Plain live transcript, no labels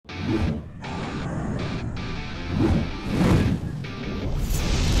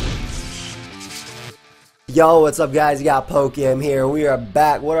Yo, what's up, guys? You got Pokeaim here. We are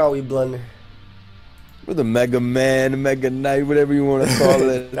back. What are we, Blunder? We're the Mega Man, Mega Knight, whatever you want to call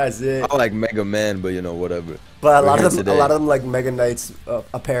it. That's it. I like Mega Man, but you know, whatever. But a lot of them like Mega Knights,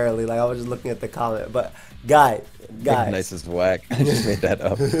 apparently. Like I was just looking at the comment. But guys, Mega Knights is whack. I just made that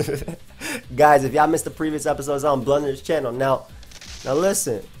up. Guys, if y'all missed the previous episodes on Blunder's channel, now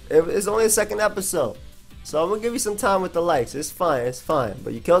listen, it's only the second episode. So I'm gonna give you some time with the likes. It's fine.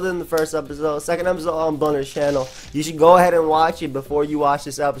 But you killed it in the first episode. Second episode on Blunder's channel. You should go ahead and watch it before you watch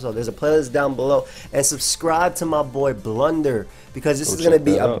this episode. There's a playlist down below. And subscribe to my boy Blunder, because this is gonna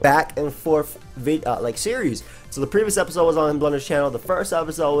be a back and forth series. So the previous episode was on Blunder's channel. The first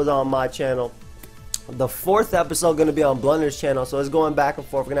episode was on my channel. The fourth episode gonna be on Blunder's channel, so it's going back and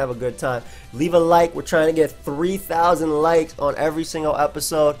forth. We're gonna have a good time. Leave a like. We're trying to get 3,000 likes on every single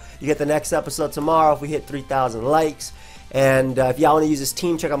episode. You get the next episode tomorrow if we hit 3,000 likes. And if y'all want to use this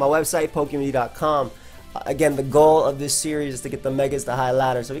team, check out my website, PokeaimMD.com. Again, the goal of this series is to get the Megas to high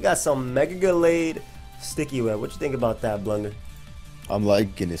ladder. So we got some Mega Gallade Sticky Web. What you think about that, Blunder? I'm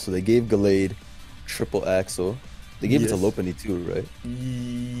liking it. So they gave Gallade triple Axel. They gave it to Lopunny too, right?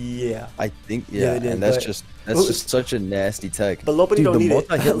 Yeah. I think, yeah, and that's just such a nasty tech. But Lopunny don't need it.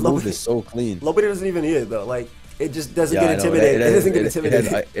 The multi-hit move is so clean. Lopunny doesn't even need it though. Like, it just doesn't get intimidated. It doesn't get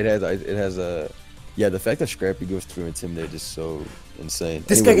intimidated. It has a, yeah. The fact that Scrappy goes through Intimidate is so insane.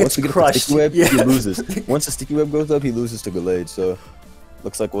 This guy gets crushed. Sticky Web, he loses. Once the Sticky Web goes up, he loses to Gallade. So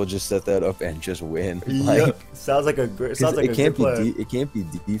looks like we'll just set that up and just win. Like, sounds like a great. Sounds like a good plan. It can't be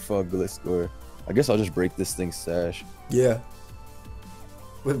default Gliscor. I guess I'll just break this thing's sash. Yeah.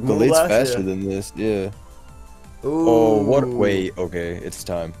 With Gallade's faster than this, yeah. Ooh. Oh, what? Wait, okay, it's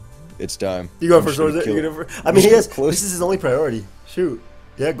time. It's time. You going for swords? I mean, this is his only priority. Shoot.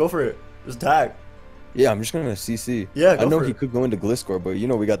 Yeah, go for it. Just tag. Yeah, I'm just gonna CC. Yeah, I know he could go into Gliscor, but you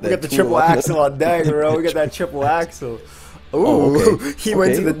know we got that. We got the triple Axel on deck, bro. We got that triple Axel. Ooh, he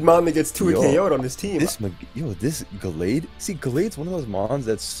went to the mountain that gets 2 KO'd on his team. This Gallade. See, Gallade's one of those mons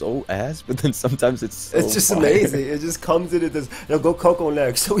that's so ass, but then sometimes it's just amazing. It just comes in. It does. Now go Coco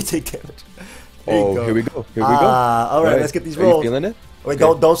next, so we take damage. Here we go. All right, let's get these rolls. Are you feeling it? Wait,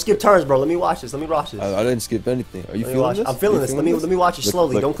 don't skip turns, bro. Let me watch this. Let me watch this. I didn't skip anything. Are you feeling this? I'm feeling this. Let me watch it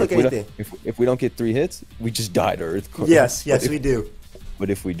slowly. Don't click anything. If we don't get 3 hits, we just die to Earthquake. Yes, we do. But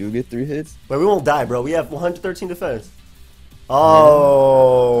if we do get 3 hits, but we won't die, bro. We have 113 defense.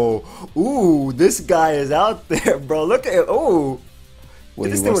 Oh, ooh, this guy is out there, bro. Look at it. Ooh, get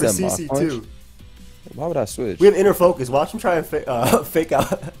this thing with a CC too. Why would I switch? We have inner focus. Watch him try and fake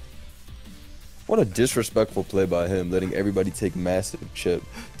out. What a disrespectful play by him, letting everybody take massive chip.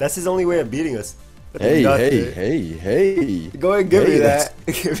 That's his only way of beating us. Hey. Go ahead and give me that.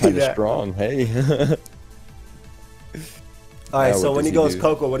 Give me that. Strong, hey. Alright, so when he goes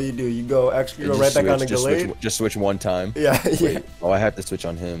Coco, what do? You go extra, you go right back on the Gallade? Just switch one time. Yeah. Wait, oh, I have to switch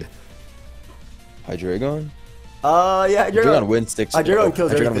on him. Hydreigon? Yeah, Hydreigon wins 6. Hydreigon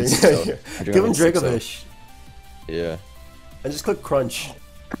kills everything. Give him Dracovish. Yeah. And just click Crunch.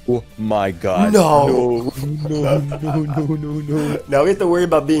 Oh my god. No. No. Now we have to worry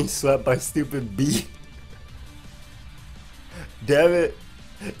about being swept by stupid B. Damn it.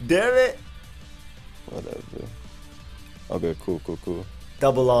 Whatever. Okay, cool.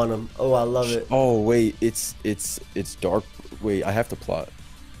 Double on him. Oh, I love it. Oh wait, it's dark. Wait, I have to plot.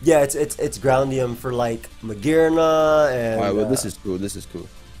 Yeah, it's Groundium for like Magirna and. Alright, well this is cool.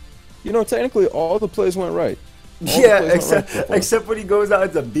 You know, technically all the plays went right. Except when he goes out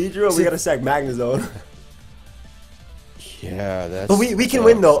into Beedrill, we gotta sack Magnezone. Yeah, that's. But we can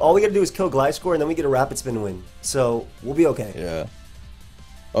win though. All we gotta do is kill Gliscor and then we get a Rapid Spin win. So we'll be okay. Yeah.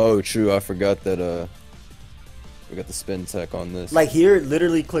 Oh, true. I forgot that. We got the spin tech on this. Like here,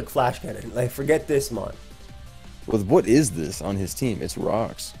 literally click Flash Cannon. Like forget this mod. Well, what is this on his team? It's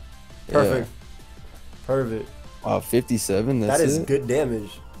rocks. Perfect. Yeah. Perfect. Wow, 57. That is good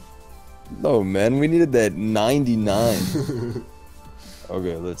damage. No man, we needed that 99.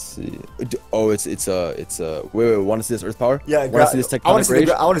 Okay, let's see. Oh, it's wait, want to see this Earth Power? Yeah, want to see this Tectonic Rage?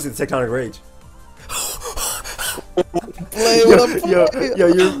 I want to see the Tectonic Rage. Yo,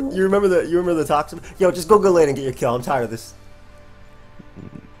 you remember the toxin? Yo, just go Gallade and get your kill. I'm tired of this.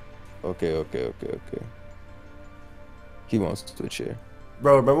 Okay. He wants to switch here.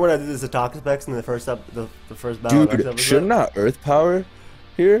 Bro, remember when I did this Toxapex in the first battle? Dude, shouldn't not Earth Power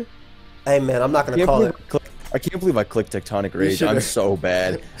here? Hey man, I'm not gonna call it. I can't believe I clicked Tectonic Rage. I'm so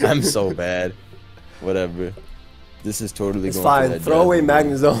bad. I'm so bad. Whatever. This is totally it's going fine. for that Throw away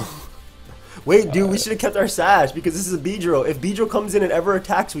Magnezone. Wait, dude, we should have kept our Sash because this is a Beedrill. If Beedrill comes in and ever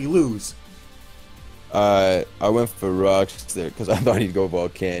attacks, we lose. I went for rocks there because I thought he'd go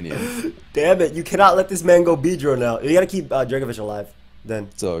Volcanion. Damn it! You cannot let this man go Beedrill now. You gotta keep Dracovish alive. Then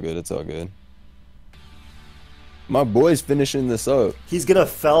It's all good. It's all good. My boy's finishing this up. he's gonna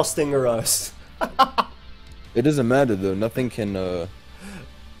Fell Stinger us. It doesn't matter though. Nothing can. Oh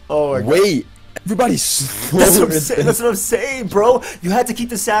my god. Wait. Everybody's slower. That's what I'm saying, bro. You had to keep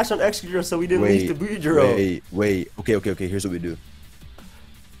the sash on Excadrill so we didn't leave the Beedrill. Wait. Okay. Here's what we do.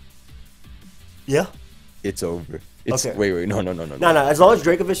 Yeah. It's over. It's Okay. wait. No. No. As long as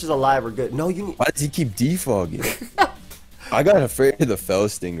Dracovish is alive, we're good. No, you need. Why does he keep defogging? I got afraid of the Fell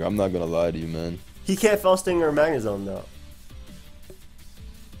Stinger. I'm not gonna lie to you, man. He can't Fell Stinger or Magnezone though.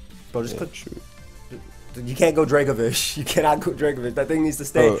 Bro, just click. True. You can't go Dracovish. You cannot go Dracovish. That thing needs to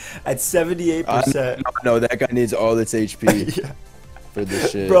stay at 78%. No, that guy needs all its HP Yeah. for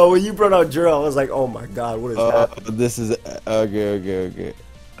this shit. Bro, when you brought out Juro, I was like, oh my god, what is happening? This is okay.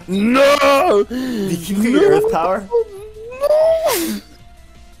 No! Did you keep your Earth Power?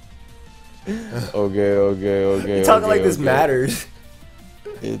 No! Okay. You're talking like this matters.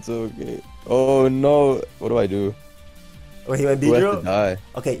 It's okay. Oh no! What do I do? Wait, he went Do I have to Beedrill? die?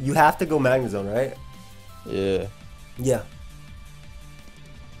 Okay, you have to go Magnezone, right? Yeah. Yeah.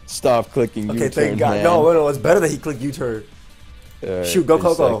 Stop clicking Okay, U-turn, thank God. man. No, it's better that he clicked U-turn. Alright, Shoot, go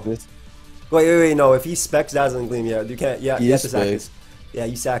just Coco. like this. Wait, no. If he specs Dazzling Gleam, yeah, you can't. Yeah, He you have is to sack spec. this. Yeah,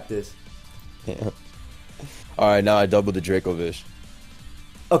 you sack this. Yeah. Alright, now I double the Dracovish.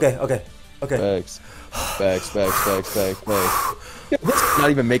 Okay. Facts. This is not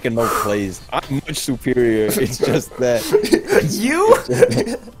even making no plays. I'm much superior. It's just that. You?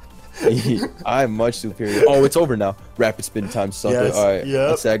 I'm much superior. Oh, it's over now. Rapid spin time. Something. Yes, Alright. yep.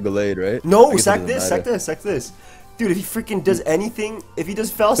 Let's sack Gallade, right? No, I guess it sack doesn't this. matter. Dude, if he freaking does anything, if he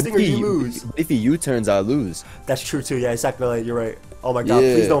does Fell But Stinger, you lose. If he U-turns, I lose. That's true too. Yeah, sack Gallade. You're right. Oh my god,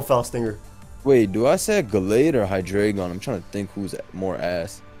 Yeah. please don't Fell Stinger. Wait, do I sack Gallade or Hydreigon? I'm trying to think who's more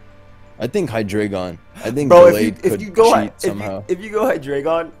ass. I think Hydreigon. I think Bro, Gallade if could you go cheat somehow. if you go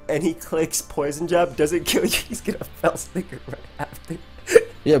Hydreigon and he clicks Poison Jab, doesn't kill you, he's gonna Fell Stinger right after.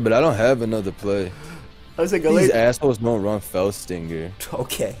 Yeah, but I don't have another play. I was like, These Gallade. assholes don't run Fell Stinger.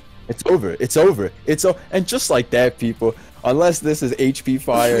 Okay. It's over. And just like that, people. Unless this is HP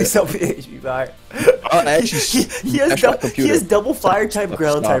fire, Please don't be HP fire. I'll actually He has double fire type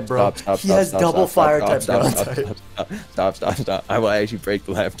ground type, bro. He has double fire type ground type. Stop. I will actually break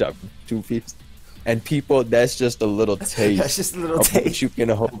the laptop in 2 pieces. And people, that's just a little taste. That's just a little of what taste. you can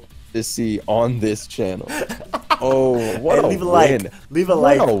hope to see on this channel. Oh, what Hey, a leave a win. like. Leave a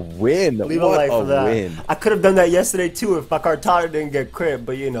like. What a win. Leave a What like for that. win. I could have done that yesterday too if my Cartana didn't get crit,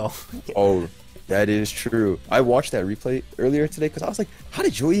 but you know. Oh, that is true. I watched that replay earlier today because I was like, how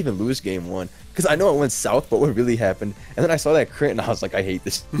did Joey even lose game 1? Because I know it went south, but what really happened? And then I saw that crit and I was like, I hate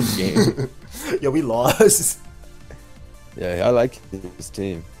this game. Yo, we lost. Yeah, I like this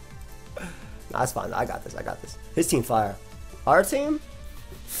team. Nah, that's fine. I got this. His team fire. Our team?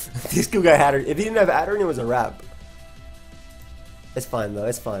 This cool guy had her. If he didn't have Adderine, it was a wrap. It's fine though.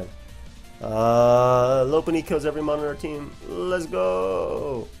 It's fine. Lopunny kills every mon on our team. Let's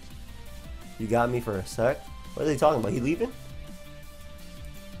go. You got me for a sec. What is he talking about? He leaving?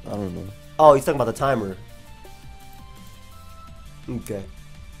 I don't know. Oh, he's talking about the timer. Okay.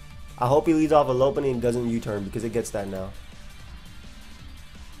 I hope he leads off a Lopunny and doesn't U-turn because it gets that now.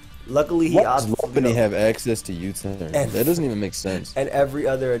 Luckily, he Why does opts Lopunny have access to U-turn? That doesn't even make sense. and every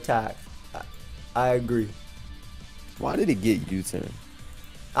other attack. I agree. Why did he get U-turn?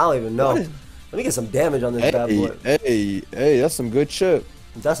 I don't even know. What is- Let me get some damage on this bad boy. Hey, that's some good chip.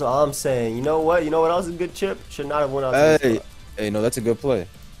 That's what I'm saying. You know what? You know what else is a good chip? Should not have went out. To this spot. Hey, no, that's a good play.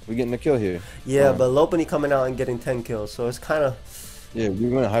 We're getting a kill here. Yeah, but Lopunny coming out and getting 10 kills, so it's kind of. Yeah, we're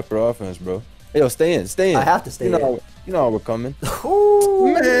going hyper offense, bro. Hey, yo, stay in. I have to stay in. You know how we're coming.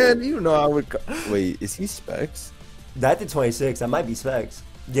 Ooh. Man, you know how we're Wait, is he Specs? That did 26. That might be Specs.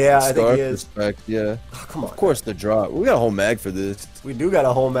 Yeah, I think Scarf he or is. Specs, yeah. Oh, come on. Of course, the drop. We got a whole mag for this. We do got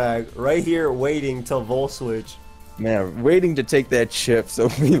a whole mag right here waiting till Vol switch. Man, waiting to take that chip so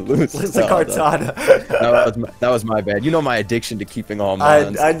we lose. It's a Cartana. That was my bad. You know my addiction to keeping all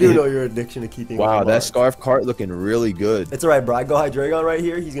mines. I do know your addiction to keeping. Wow, all that mines. Scarf cart looking really good. It's alright, bro. I go Hydreigon right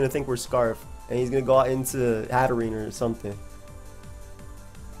here. He's gonna think we're Scarf, and he's gonna go out into Hatterene or something.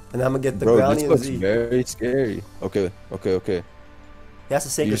 And I'm gonna get the Bro, Brownie this and looks Z. very scary. Okay. He has to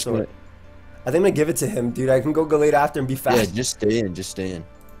Sacred You just Sword. wanna- I think I'm gonna give it to him, dude. I can go Gallade after and be Yeah, fast. just stay in.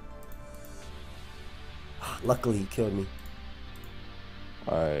 Luckily, he killed me.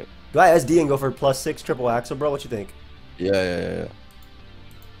 Alright. Do I SD and go for +6 triple Axel, bro? What you think? Yeah.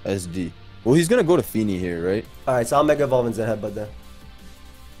 SD. Well, he's gonna go to Feeny here, right? Alright, so I'll Mega Evolve and Zen Headbutt then.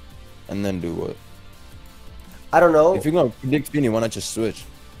 And then do what? I don't know. If you're gonna predict Speedy, why not just switch?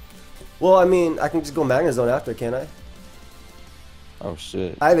 Well, I mean, I can just go Magnezone after, can't I? Oh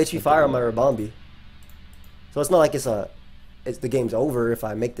shit. I have HP Fire on my Rabombi. So it's not like it's the game's over if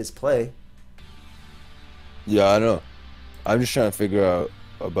I make this play. Yeah, I know. I'm just trying to figure out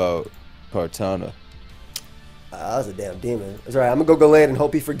about Kartana. That was a damn demon. It's alright, I'm gonna go Gallade and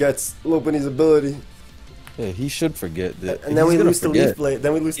hope he forgets Lopunny's ability. Yeah, he should forget that. And then we lose to Leaf Blade.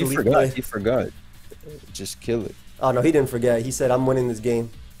 Then we lose to Leaf Blade. He forgot. Just kill it. Oh no, he didn't forget. He said, I'm winning this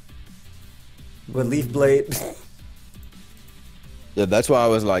game. With Leaf Blade. Yeah, that's why I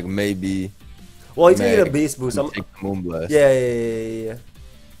was like, maybe. Well, he's gonna get a Beast Boost. Take the Moonblast. Yeah.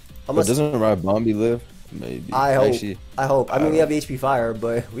 But doesn't Rabombi live? Maybe. I hope. Actually, I hope. I mean, we have HP Fire,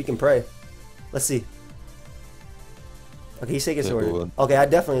 but we can pray. Let's see. Okay, he's taking Sword. Okay, I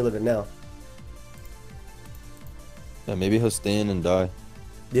definitely live it now. Yeah, maybe he'll stay in and die.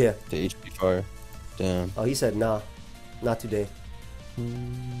 Yeah. To HP Fire. Damn. Oh, he said nah. Not today.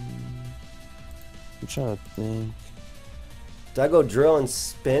 I'm trying to think. Do I go Drill and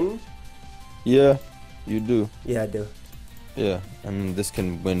Spin? Yeah, you do. Yeah, I do. Yeah, and this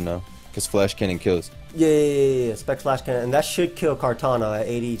can win now. Because Flash Cannon kills. Yeah. Spec Flash Cannon. And that should kill Kartana at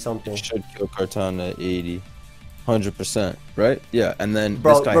 80 something. Should kill Kartana at 80. 100%, right? Yeah, and then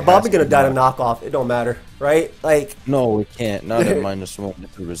bro, this guy Rabombi gonna die to knockoff. It don't matter, right? Like no, we can't. Not at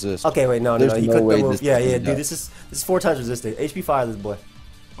 -1 to resist. Okay, wait, no. There's He no could way move. this Yeah, can dude. die. This is 4 times resistant. HP Fire this boy.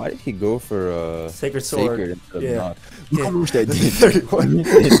 Why did he go for Sacred Sword? instead of Yeah. knock? Look how much that did. 31.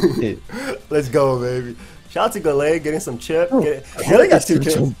 Let's go, baby. Shout out to Gallade getting some chip. He only got 2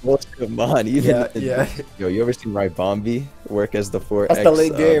 kills. Come on, even Yeah. Yo, you ever seen Rabombi work as the 4X? That's the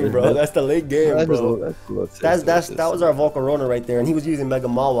late game, bro. That's the late game, bro. That was our Volcarona right there, and he was using Mega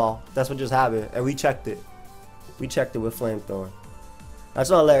Mawile. That's what just happened, and we checked it. We checked it with Flamethrower. I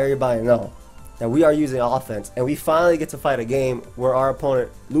just want to let everybody know that we are using offense, and we finally get to fight a game where our opponent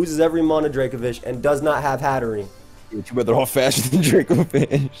loses every Mana Dracovish and does not have Hattering. You better all faster than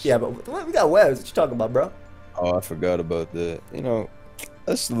Dracovish. Yeah, but we got webs. What you talking about, bro? Oh, I forgot about that. You know,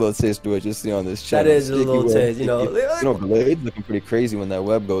 that's a little taste to it just see on this channel. That is a little taste, you know. Gallade looking pretty crazy when that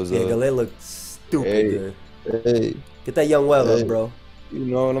web goes up. Yeah, Gallade looked stupid good. Hey. Get that young web up, bro. You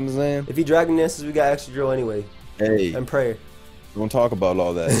know what I'm saying? If he Dragon Dances, we got extra drill anyway. Hey. And prayer. Don't talk about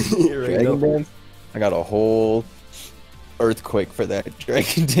all that. Right, Dragon Dance? I got a whole earthquake for that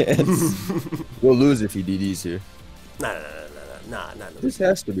Dragon Dance. We'll lose if he DDs here. Nah. This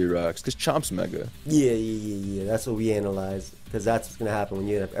has to be rocks, because Chomp's mega. Yeah. That's what we analyze. Because that's what's going to happen when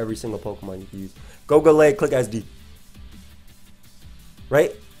you have every single Pokemon you can use. Go Gallade, click SD.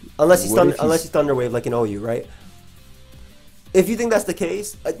 Right? Unless he's Thunder Wave like an OU, right? If you think that's the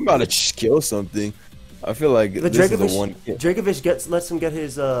case... I'm about to kill something. I feel like the this is the one... Dracovish lets him get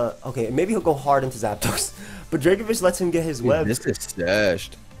his... Okay, maybe he'll go hard into Zapdos. But Dracovish lets him get his web. This is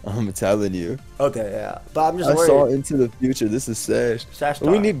stashed. I'm telling you. Okay, yeah. But I'm just worried. I saw into the future. This is stashed.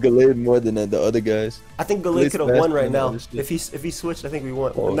 We need Gallade more than the other guys. I think Gallade could have won right now. If he switched, I think we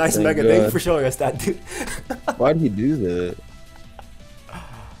won. Oh, nice Mega. Thank you for showing us that, dude. Why did he do that?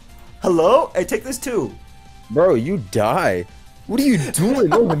 Hello? Hey, take this too. Bro, you die. What are you doing?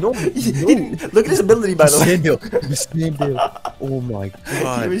 No. Look at his ability, by the way. Stand Oh my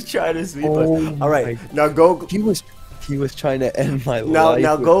god. He was trying to sweep us. All right, now go. He was trying to end my life.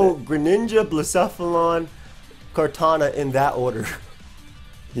 Now go Greninja, Blacephalon, Kartana in that order.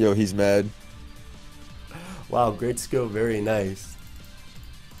 Yo, he's mad. Wow, great skill, very nice.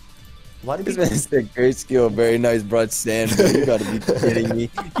 Why did this man said great skill, very nice, brought sand. You gotta be kidding me.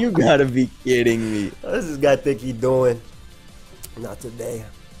 You gotta be kidding me. What does this guy think he's doing? Not today.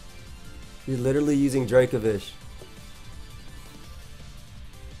 You're literally using Dracovish.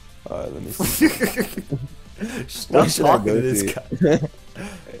 Alright, let me see. Stop talking to this guy.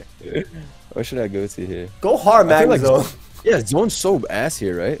 What should I go to here? Go hard, Magnezone. Yeah, Zone's so ass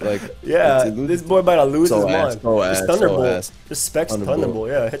here, right? Like, yeah, this boy might lose his mind. Just Thunderbolt. Just specs Thunderbolt.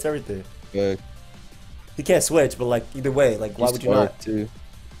 Yeah, hits everything. Yeah. He can't switch, but like either way, like why would you not? Too.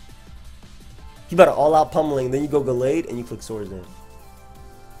 You better all out pummeling, then you go Gallade and you click Swords in.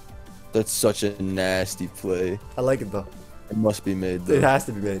 That's such a nasty play. I like it though. It must be made though. It has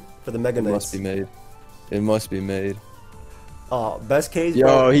to be made for the Mega Knights. It must be made. It must be made. Oh, best case. Yo,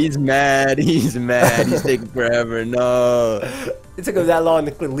 bro. He's mad. He's mad. He's taking forever. No. It took him that long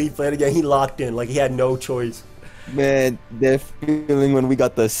to click Leaf Blade again. He locked in like he had no choice. Man, that feeling when we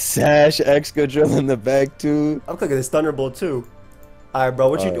got the Sash Excadrill in the back too. I'm clicking this Thunderbolt too. All right, bro.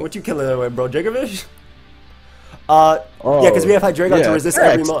 What you killing anyway, bro? Dracovish? Yeah, because we have Hydreigon to resist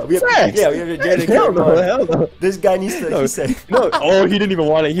every month. We have Hydreigon hell no. This guy needs to. No, he said no. Oh, he didn't even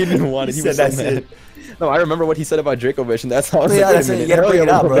want it. He didn't even want it. He said was so that's mad. it. No, I remember what he said about Dracovish, and that's how I was Yeah, like, that's it. You gotta bring it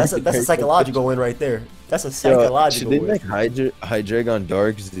out, bro. That's a Dracovish. psychological win right there. That's a Yo, psychological should they win. make Hydreigon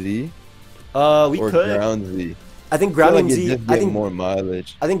Dark Z We or could. Ground Z? I think I feel Ground like MZ. it just get more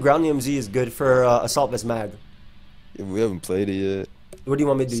mileage. I think Ground MZ is good for Assault Vest Mag. Yeah, we haven't played it yet. What do you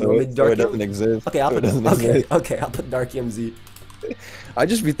want me to do? So, You want me to so Dark it doesn't MZ? exist. Okay, I'll So it put doesn't okay, exist. okay, I'll put Dark MZ. I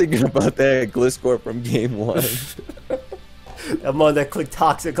just be thinking about that Gliscor from game 1. I'm on that click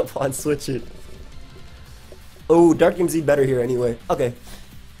toxic upon switching. Oh, Dark MZ better here anyway. Okay.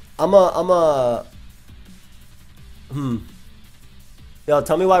 Yo,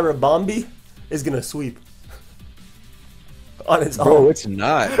 tell me why Rabombi is gonna sweep. On its Bro, own. it's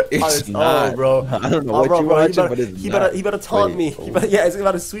not. On It's its not. own, bro. I don't know Oh, what bro, you're bro, watching, but it's not. he better taunt Wait, me. Yeah, it's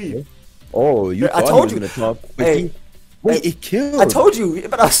about to sweep. Oh, you I thought told he was you. gonna talk. But Hey, wait, it killed. I told you, he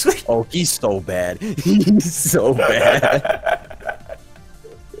better sweep. Oh, he's so bad. He's so bad.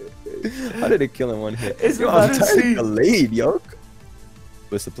 How did it kill in one hit? It's Yo, about I'm to tired sweep. of Gallade, yo.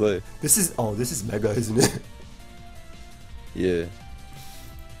 What's the play? This is mega, isn't it? Yeah.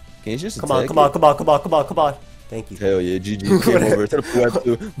 Can you just Come on, attack come on, it? come on, come on, come on, come on. Thank you. Hell yeah, GG came over to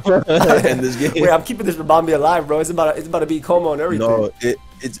the web to end this game. Wait, I'm keeping this Rabombi alive, bro. It's about to beat Como and everything. No,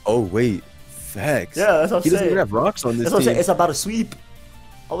 it's oh wait, facts. Yeah, that's what I'm he doesn't saying. even have rocks on this That's what I'm saying. team. It's about to sweep.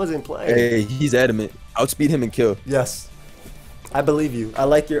 I wasn't playing. Hey, he's adamant. Outspeed him and kill. Yes. I believe you. I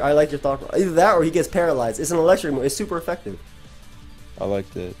like your thought. Either that or he gets paralyzed. It's an electric move. It's super effective. I like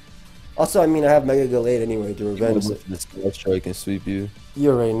that. Also, I mean, I have Mega Gallade anyway to revenge it. This Sky Strike can sweep you.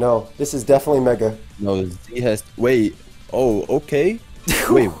 You already know. This is definitely Mega. No, Z has. Wait. Oh, okay.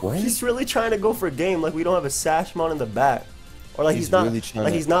 Wait, what? He's really trying to go for a game like we don't have a Sashmon in the back. Or like he's not really trying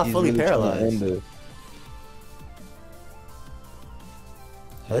like to- he's not fully really trying to paralyzed. end it.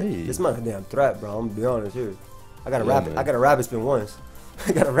 Hey. This might be a damn threat, bro. I'm gonna be honest here. I got a Yeah, rapid. man. I got a rapid spin once.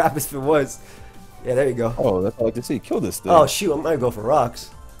 I got a rapid spin once. Yeah, there you go. Oh, that's all I like to see. Kill this thing. Oh shoot, I might go for rocks.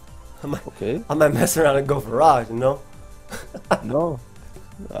 Okay. I might mess around and go for rocks, you know? No.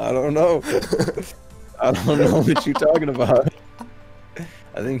 I don't know. I don't know what you're talking about.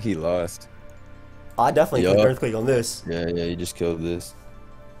 I think he lost. I definitely click Yup. earthquake on this. Yeah, you just killed this.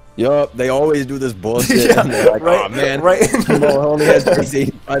 Yup, they always do this bullshit. Yeah, And they're like, right, oh man, right. Timo only has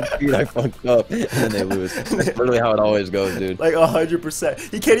 85 feet, I fucked up. And then they lose. That's literally how it always goes, dude. Like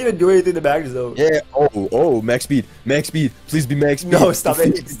 100%. He can't even do anything to Magnus though. Yeah, oh, max speed, please be max speed. No, stop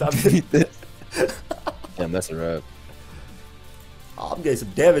it, stop it. Defeat this. Damn, that's a wrap. Oh, I'm getting some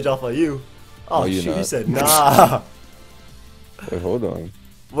damage off of you. Oh No, you're shoot, you not. said nah. Wait, hold on.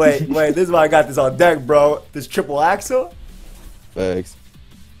 wait, this is why I got this on deck, bro. This triple Axel. Facts.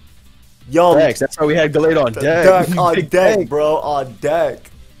 Yo, Facts, that's how we had Gallade on deck. on Big deck, tank. bro, on deck.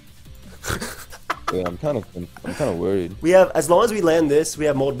 Yeah, I'm kind of worried. We have, as long as we land this, we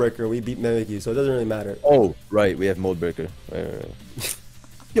have Mold Breaker and we beat Mimikyu, so it doesn't really matter. Oh, right, we have Mold Breaker. Right.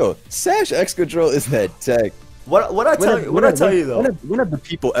 Yo, Sash X Control is that tech. What I tell you though? When have the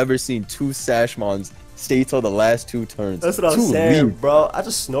people ever seen two Sashmons stay till the last two turns? That's what I was Two saying, leaves. bro. I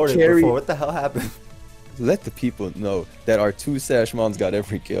just snorted Carry- before. What the hell happened? Let the people know that our two Sashmons got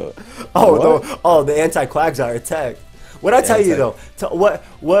every kill. Oh, What? the anti-Quagsire attack. What I tell you though?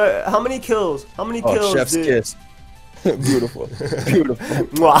 What? How many kills? How many Oh, kills Chef's did? kiss. Beautiful, beautiful.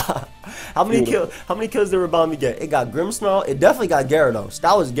 Mwah. How many Beautiful. kills? How many kills did Rabombi get? It got Grimmsnarl. It definitely got Gyarados.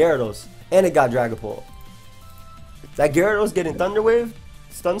 That was Gyarados, and it got Dragapult. That Gyarados getting Thunder Wave,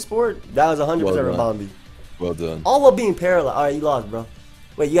 Stun Sport. That was 100% Well done. Rabombi. Well done. All while being paralyzed. All right, you lost, bro.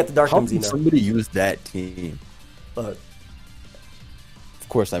 Wait, you got the Dark How MZ did now. somebody use that team? Look. Of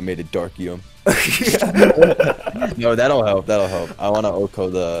course, I made it Darkium. No, that'll help. That'll help. I want to Oko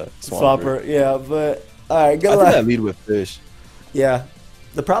the Swampert. Swapper, yeah, but all right, I good think I luck. lead with fish. Yeah,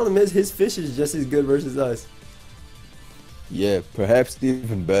 the problem is his fish is just as good versus us. Yeah, perhaps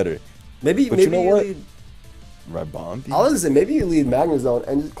even better. Maybe But you maybe know you what? lead. Rabombi? I was gonna say maybe you lead Magnezone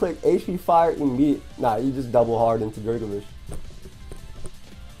and just click HP Fire and beat. Nah, you just double hard into Dracovish.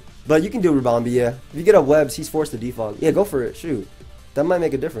 But you can do Rabombi, yeah. If you get up webs, he's forced to defog. Yeah, go for it. Shoot, that might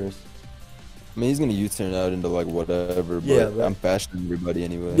make a difference. I mean, he's gonna U-turn out into like whatever, but Yeah, but- I'm faster than everybody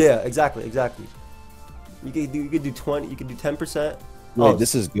anyway. Yeah, exactly. You could do 20. You could do 10%. Wait,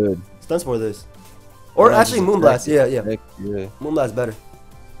 this is good. Stuns for this. Or Yeah, actually just Moonblast. attack. Yeah. Heck, yeah. Moonblast better.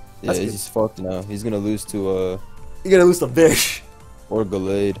 Yeah, That's good. he's fucked now. He's gonna lose to You're gonna lose the fish. or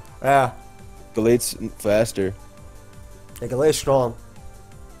Gallade. Yeah. Gallade's faster. Yeah, Gallade strong.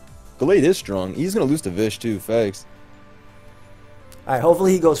 Gallade is strong. He's gonna lose to Vish too. Facts. All right.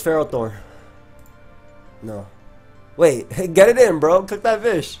 Hopefully he goes Ferrothorn. No. Wait. Get it in, bro. Click that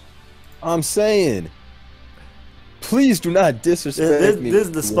fish. I'm saying. Please do not disrespect me. This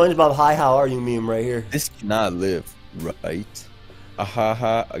is the SpongeBob "Hi, how are you" meme right here. This cannot live, right?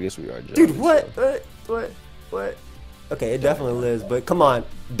 Ahaha. I guess we are. Dude, what? Okay, it definitely lives, but come on,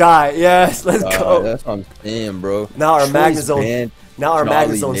 die. Yes, let's go. That's what I'm saying, bro. Now our Magnezone. Now our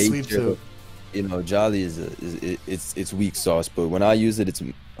Magnezone sweep too. You know, Jolly it's weak sauce, but when I use it, it's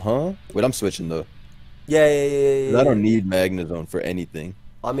Wait, I'm switching though. Yeah. I don't need Magnezone for anything.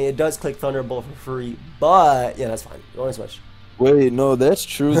 I mean, it does click Thunderbolt for free, but yeah, that's fine. You want to switch? Wait, no, that's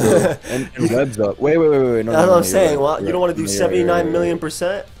true though. and webs up. Wait. No, that's what I'm saying. Well, you don't want to do 79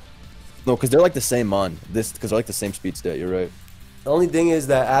 million%? No, because they're like the same mon. Because they're like the same speed stat. You're right. The only thing is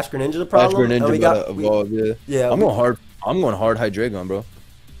that Ash Greninja's a problem. Ash Greninja gotta evolve. Yeah. I'm going hard Hydreigon, bro.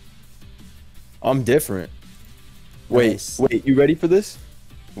 I'm different. Wait, you ready for this?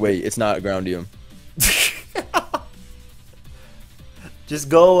 Wait, it's not Groundium. Just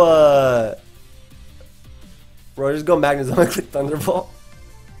go, bro, just go Magnezone and click Thunderbolt.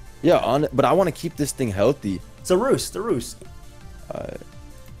 Yeah, but I want to keep this thing healthy. It's a roost,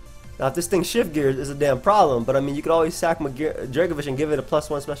 Now, if this thing shift gears, is a damn problem, but I mean, you could always sack Dragovich and give it a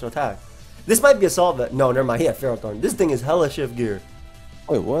 +1 special attack. This might be a Assault Vet. No, never mind, he had Ferrothorn. This thing is hella shift gear.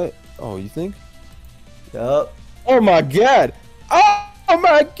 Wait, what? Oh, you think? Yup. Oh my god! Oh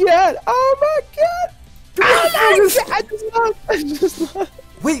my god! Oh my god! I just lost.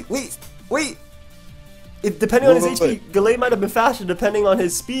 Wait. Depending on his HP, Gallade might have been faster depending on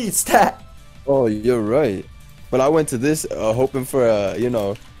his speed stat. Oh, you're right. But I went to this hoping for a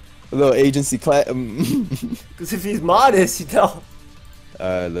little agency class. Because if he's modest, you know.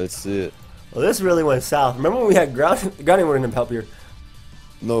 Alright, let's see it. Well, this really went south. Remember when we had Grounding wouldn't help here.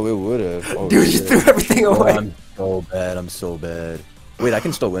 No, it would have. Oh, dude, you threw everything away. I'm so bad. Wait, I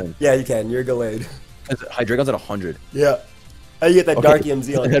can still win. Yeah, you can. You're Gallade. Hydreigon's at 100. Yeah. How you get that Dark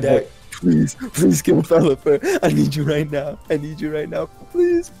EMZ on deck? Please kill Pelipper. I need you right now.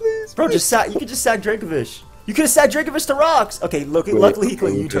 Please. Bro, you could just sack Dragovich. You could have sacked Dragovich to rocks. Okay, luckily he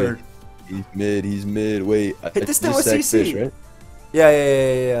clicked U-turn. He's mid. Wait, hit this thing with CC. Fish, right?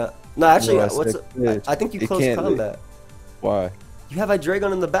 Yeah. No, actually, I think you close combat. Why? You have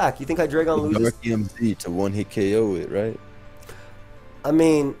Hydreigon in the back. You think Hydreigon loses? Dark EMZ to one-hit KO it, right? I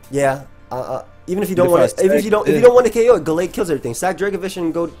mean, yeah. Even if you don't want to, if you don't want to KO it, Gallade kills everything. Sack Dragovich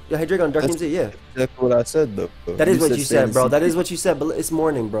and go Hydreigon Dark EMZ. Yeah. That's what I said though. That is what you said, bro. That is what you said. But it's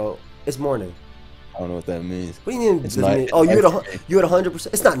morning, bro. It's morning. I don't know what that means. What do you mean? Oh, you had 100%.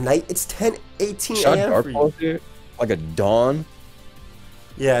 It's not night. It's 10:18 a.m. for you. Here? Like a dawn.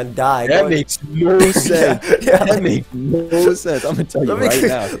 Yeah, and die. That makes no sense. Yeah. That makes no sense. I'm gonna tell you right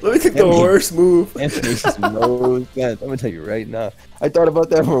now. Let me take the worst move. That makes no sense. I'm gonna tell you right now. I thought about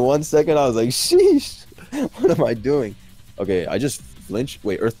that for 1 second. I was like, sheesh. What am I doing? Okay, I just flinched.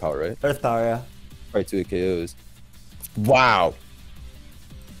 Wait, Earth Power, right? Earth Power, yeah. Right, 2 KOs. Wow.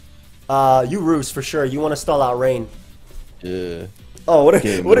 You roost for sure. You want to stall out Rain. Yeah. Oh, what a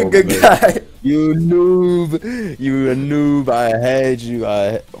good guy. You noob. You a noob. I had you.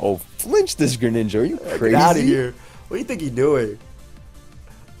 Flinch this Greninja. Are you crazy? Get out of here. What do you think you're doing?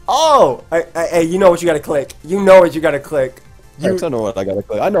 Oh! Hey, you know what you gotta click. You know what you gotta click. I don't know what I gotta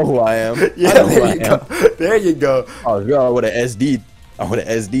click. I know who I am. Yeah, there you go. There you go. Oh, girl, I would have SD'd.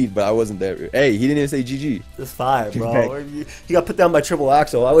 But I wasn't there. Hey, he didn't even say GG. That's fine, bro. He got put down by triple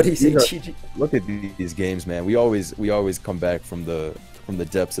Axel. Why would he say GG? Look at these games, man. We always come back from the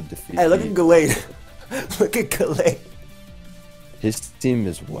depths of defeat. Hey, look at Gallade. Look at Gallade. His team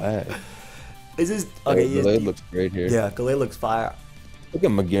is whack. Is this okay? Gallade looks great here. Yeah, Gallade looks fire. Look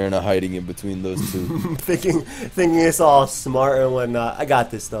at Magearna hiding in between those two. thinking it's all smart and whatnot. I got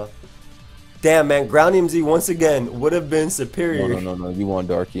this stuff. Damn, man, Ground EMZ once again would have been superior. No. You want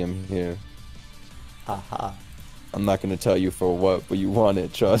Dark EM here. Haha. I'm not going to tell you for what, but you want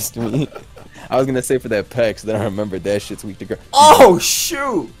it, trust me. I was going to say for that Pex, then I remembered that shit's weak to ground. Oh,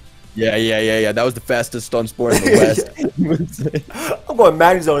 shoot! Yeah. That was the fastest stun sport in the West. I'm going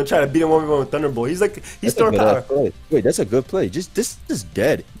Magnezone and trying to beat him 1v1 with Thunderbolt. He's throwing power. Wait, that's a good play. This is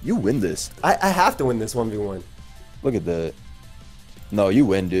dead. You win this. I have to win this 1v1. Look at that. No, you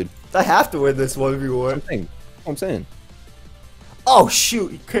win, dude. I have to win this 1v1. I'm saying. Oh,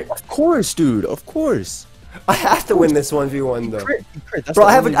 shoot. Of course, dude. Of course. I have to win this 1v1 though. Crit. Bro,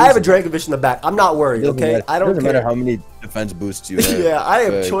 I have a Dragovich in the back. I'm not worried, okay? I don't care. Doesn't matter how many defense boosts you have. Yeah, I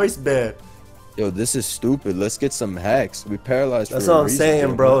have choice band. Yo, this is stupid. Let's get some hacks. We paralyzed. That's what I'm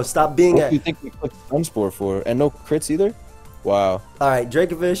saying, bro. Stop being what do you think we clicked Stun Spore for? And no crits either? Wow. Alright,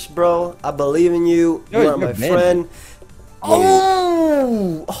 Dragovich, bro. I believe in you. You are my friend.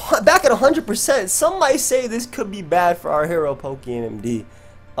 Oh! Back at 100%. Some might say this could be bad for our hero PokeaimMD.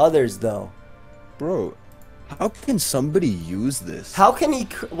 Others, though. Bro, How can somebody use this? How can he?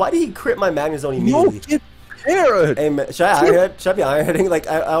 Why did he crit my Magnezone immediately? No, get parried. Hey, man, should I Ironhead? Should I be Ironheading? Like,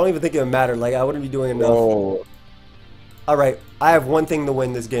 I don't even think it would matter. Like, I wouldn't be doing enough. Oh, Alright, I have one thing to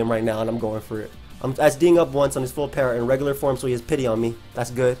win this game right now, and I'm going for it. I'm SDing up once on his full parrot in regular form, so he has pity on me. That's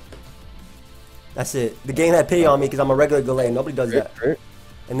good. That's it. The game had pity on me because I'm a regular Gallade. Nobody does that.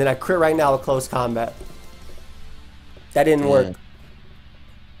 And then I crit right now with close combat. That didn't work.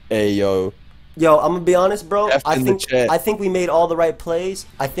 Hey, yo. Yo, I'm gonna be honest, bro. I I think we made all the right plays.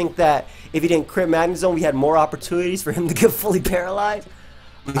 I think that if he didn't crit Magnezone, we had more opportunities for him to get fully paralyzed.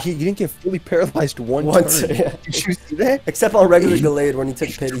 He didn't get fully paralyzed once. Yeah. Did you see that? Except on regular Gallade when he took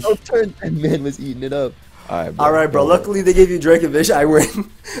pity. Turn, that man was eating it up. Alright, bro. Luckily, they gave you Dracovish. I win.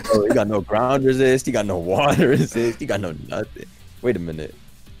 Oh, he got no ground resist. He got no water resist. He got no nothing. Wait a minute.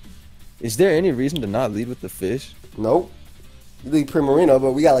 Is there any reason to not lead with the fish? Nope. You lead Primarina,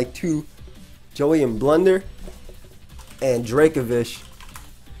 but we got like 2 Joey and Blunder and Dracovish.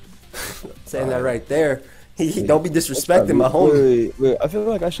 Saying that right there. Don't be disrespecting my homie. Wait, I feel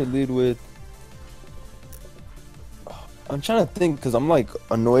like I should lead with... I'm trying to think because I'm like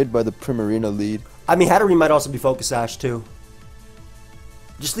annoyed by the Primarina lead. I mean, Hatterene might also be Focus Sash too.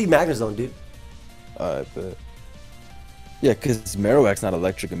 Just leave Magnezone, dude. Alright, but... Yeah, because Marowak's not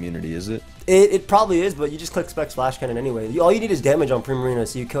electric immunity, is it? It probably is, but you just click Spec Splash Cannon anyway. All you need is damage on Primarina,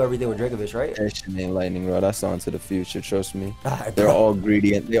 so you kill everything with Dracovish, right? That shit ain't lightning rod. That's on to the future. Trust me. Right, they're all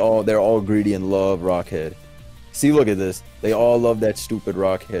greedy and they're all greedy and love Rockhead. See, look at this. They all love that stupid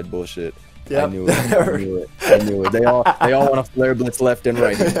Rockhead bullshit. Yep. I knew it. I knew it. I knew it. They all want to flare blitz left and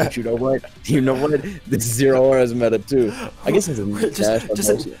right. But you know what? You know what? This Zero Aura's meta too. I guess it's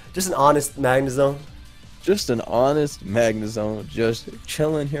just an honest Magnezone. Just an honest Magnezone. Just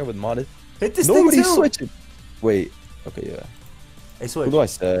chilling here with modest. Hit this Nobody's thing too. switching. Wait. Okay, yeah. Hey, switch. Who do I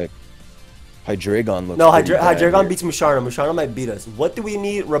sack? Hydreigon looks. No, Hydreigon beats Musharna. Musharna might beat us. What do we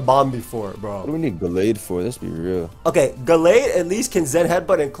need Rabombi for, bro? What do we need Gallade for? Let's be real. Okay, Gallade at least can Zen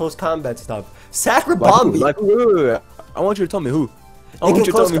Headbutt and close combat stuff. Sack Rabombi. Wait. I want you to tell me who. It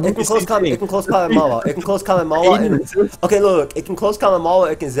can close combat Mawa. It can close combat Mawa. Okay, look. It can close combat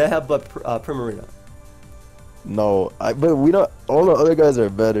Mawa. It can Zen Headbutt Primarina. No, but we don't. All the other guys are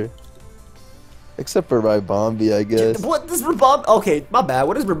better. Except for Rabombi, I guess. What does Rabombi? Okay, my bad.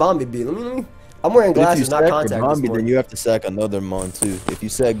 What does Rabombi be? Let me. I'm wearing glasses, not contact. Rabombi, then you have to sack another Mon too. If you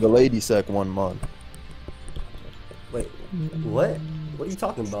sack Gallade, you sack 1 Mon. Wait, what? What are you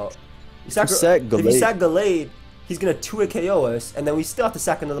talking about? You sack Gallade. If you sack Gallade, he's gonna 2-hit KO us, and then we still have to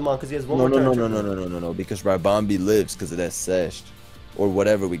sack another Mon because he has one more turn. No. Because Rabombi lives because of that sash, or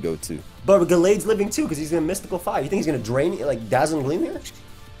whatever we go to. But Gallade's living too because he's gonna Mystical Fire. You think he's gonna drain it like Dazzling Gleam here?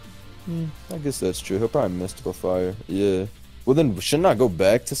 I guess that's true. He'll probably Mystical Fire. Yeah. Well, then shouldn't I go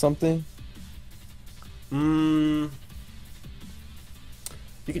back to something? You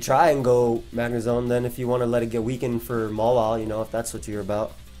could try and go Magnezone then if you want to let it get weakened for Mawile, you know, if that's what you're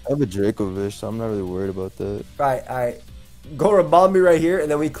about. I have a Dracovish, so I'm not really worried about that. Alright. Go Rabombi right here, and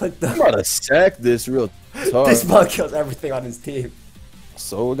then we click the... I'm about to sack this real tough. This Mon kills everything on his team.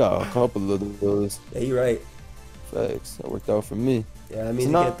 So we got a couple of those. Yeah, you're right. Facts. That worked out for me. Yeah, I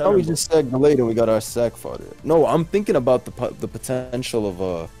mean, so now we just sacked Gallade and we got our sack fodder. No, I'm thinking about the potential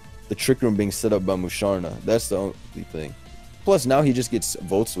of the Trick Room being set up by Musharna. That's the only thing. Plus, now he just gets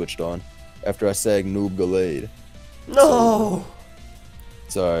Volt switched on after I sag Noob Gallade. No!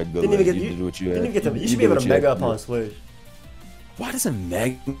 It's alright, Gallade. You did what you had. You should be able to Mega upon Switch. Why doesn't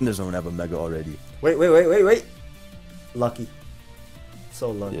Magnezone have a Mega already? Wait. Lucky.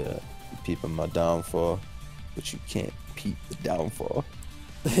 So lucky. Yeah, peeping my downfall. But you can't peep the downfall.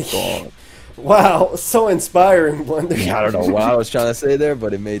 Wow, so inspiring, Blunder. I don't know what I was trying to say there,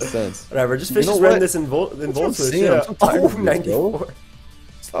 but it made sense. Whatever, just fish ran this in Volt Switch. Yeah. Oh, 94.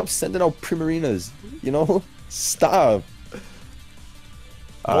 Stop sending out Primarinas. You know? Stop.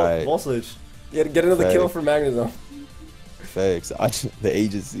 Alright. Volt Switch. You gotta get another kill for Magnezone. Facts. The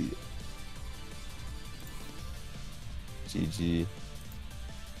agency. GG.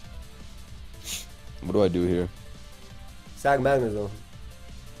 What do I do here? Sag Magnezone.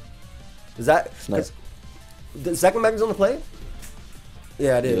 Is that... Nice. The second Magnezone to play?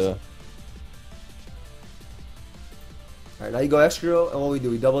 Yeah, it is. Yeah. Alright, now you go extra, and what we do?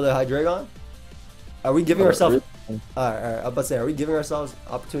 We double the Hydreigon? Are we giving ourselves... Alright, I'm about to say, are we giving ourselves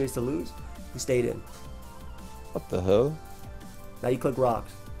opportunities to lose? We stayed in. What the hell? Now you click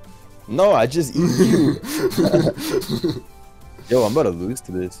rocks. No, I just eat you. Yo, I'm about to lose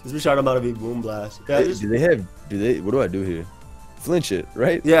to this. This Richard about to be Boom Blast. Yeah, what do I do here? Flinch it,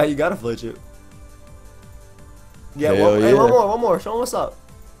 right? Yeah, you gotta flinch it. Yeah, Hell hey, one more. Show them what's up.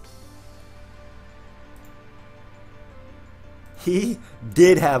 He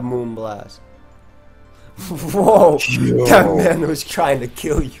did have Moonblast. Whoa, Yo. that man was trying to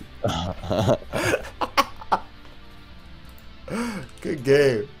kill you. Good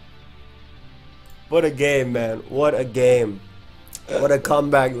game. What a game, man. What a game. What a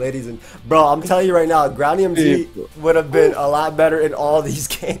comeback, ladies and... Bro, I'm telling you right now, GrownyMD would have been a lot better in all these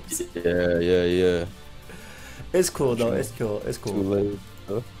games. Yeah. It's cool, though. It's cool. It's cool. Too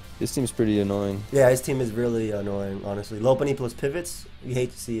late. His team's pretty annoying. Yeah, his team is really annoying, honestly. Lopunny plus pivots, you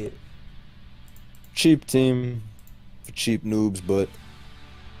hate to see it. Cheap team for cheap noobs, but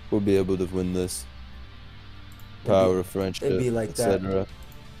we'll be able to win this. Power of friendship, it'd be like that. etc.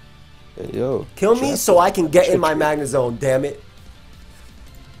 Hey, yo. Kill me so I can get in my Magnet Zone, damn it.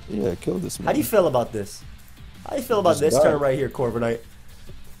 Yeah, kill this man. How do you feel about this? How do you feel about this turn right here, Corviknight?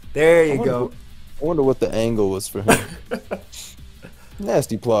 There you go. I wonder what the angle was for him.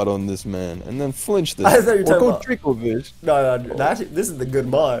 Nasty plot on this man, and then flinch this. I thought you were talking about Tricklevish. No, actually, this is the good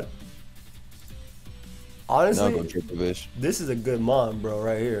mod. Honestly, Now go Tricklevish. this is a good mod, bro,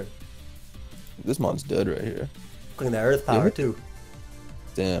 right here. This mod's dead right here. Look at that Earth power, too.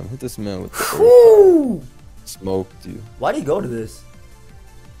 Damn, hit this man with the Woo! smoked you. Why'd he go to this?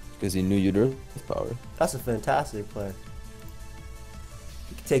 Because he knew you'd Earth power. That's a fantastic play.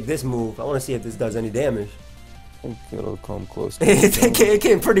 You can take this move. I want to see if this does any damage. I think it'll come close. It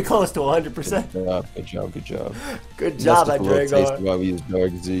came pretty close to 100%. Good job. Good job, that Dragon. While we use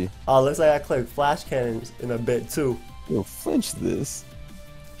Dark Z. Oh, looks like I clicked Flash Cannons in a bit, too. Yo, flinch this.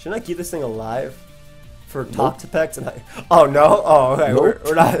 Shouldn't I keep this thing alive? For Toxapex? And oh, no? Oh, okay. Nope.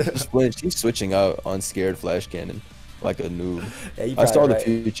 We're not. He's flinched. He's switching out on scared Flash Cannon. Like a noob. Yeah, I saw the right.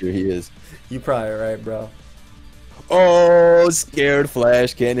 future he is. You probably right, bro. Oh, scared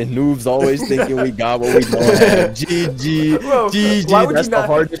Flash Cannon. Noobs always thinking we got what we don't have. GG. Bro, GG. That's the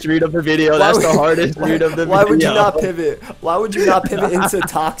hardest read of the video. That's the hardest read of the video. Why would you not pivot? Why would you not pivot into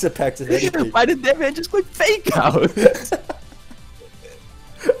Toxapex if anything? Why did that man just click fake out?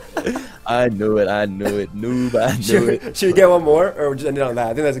 I knew it. Noob, I knew it. Should we get one more? Or just end it on that?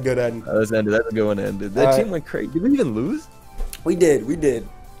 I think that's a good end. Let's end it. That's a good one to end it. That team went crazy. Did we even lose? We did.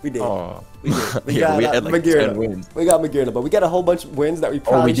 Oh. We got we had like 10 wins. We got Magirna, but we got a whole bunch of wins that we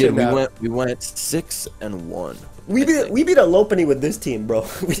probably shouldn't have. We went 6-1. We beat a Lopunny with this team, bro.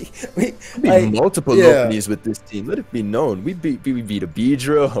 we beat multiple Lopunies with this team. Let it be known. We beat a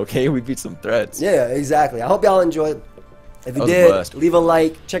Beedrill, okay? We beat some threats. Yeah, exactly. I hope y'all enjoyed. If you did, leave a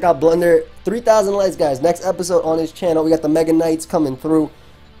like. Check out Blunder. 3,000 likes, guys. Next episode on his channel. We got the Mega Knights coming through.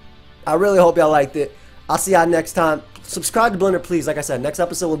 I really hope y'all liked it. I'll see y'all next time. Subscribe to Blunder, please. Like I said, next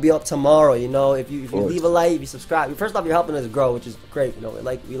episode will be up tomorrow. You know, if you leave a like, if you subscribe. First off, you're helping us grow, which is great. You know,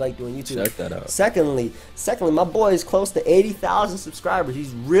 we like doing YouTube. Check that out. Secondly, my boy is close to 80,000 subscribers.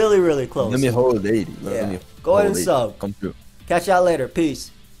 He's really close. Let me hold 80. Yeah. Go ahead and sub. Come through. Catch y'all later.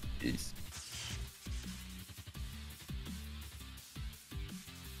 Peace. Peace.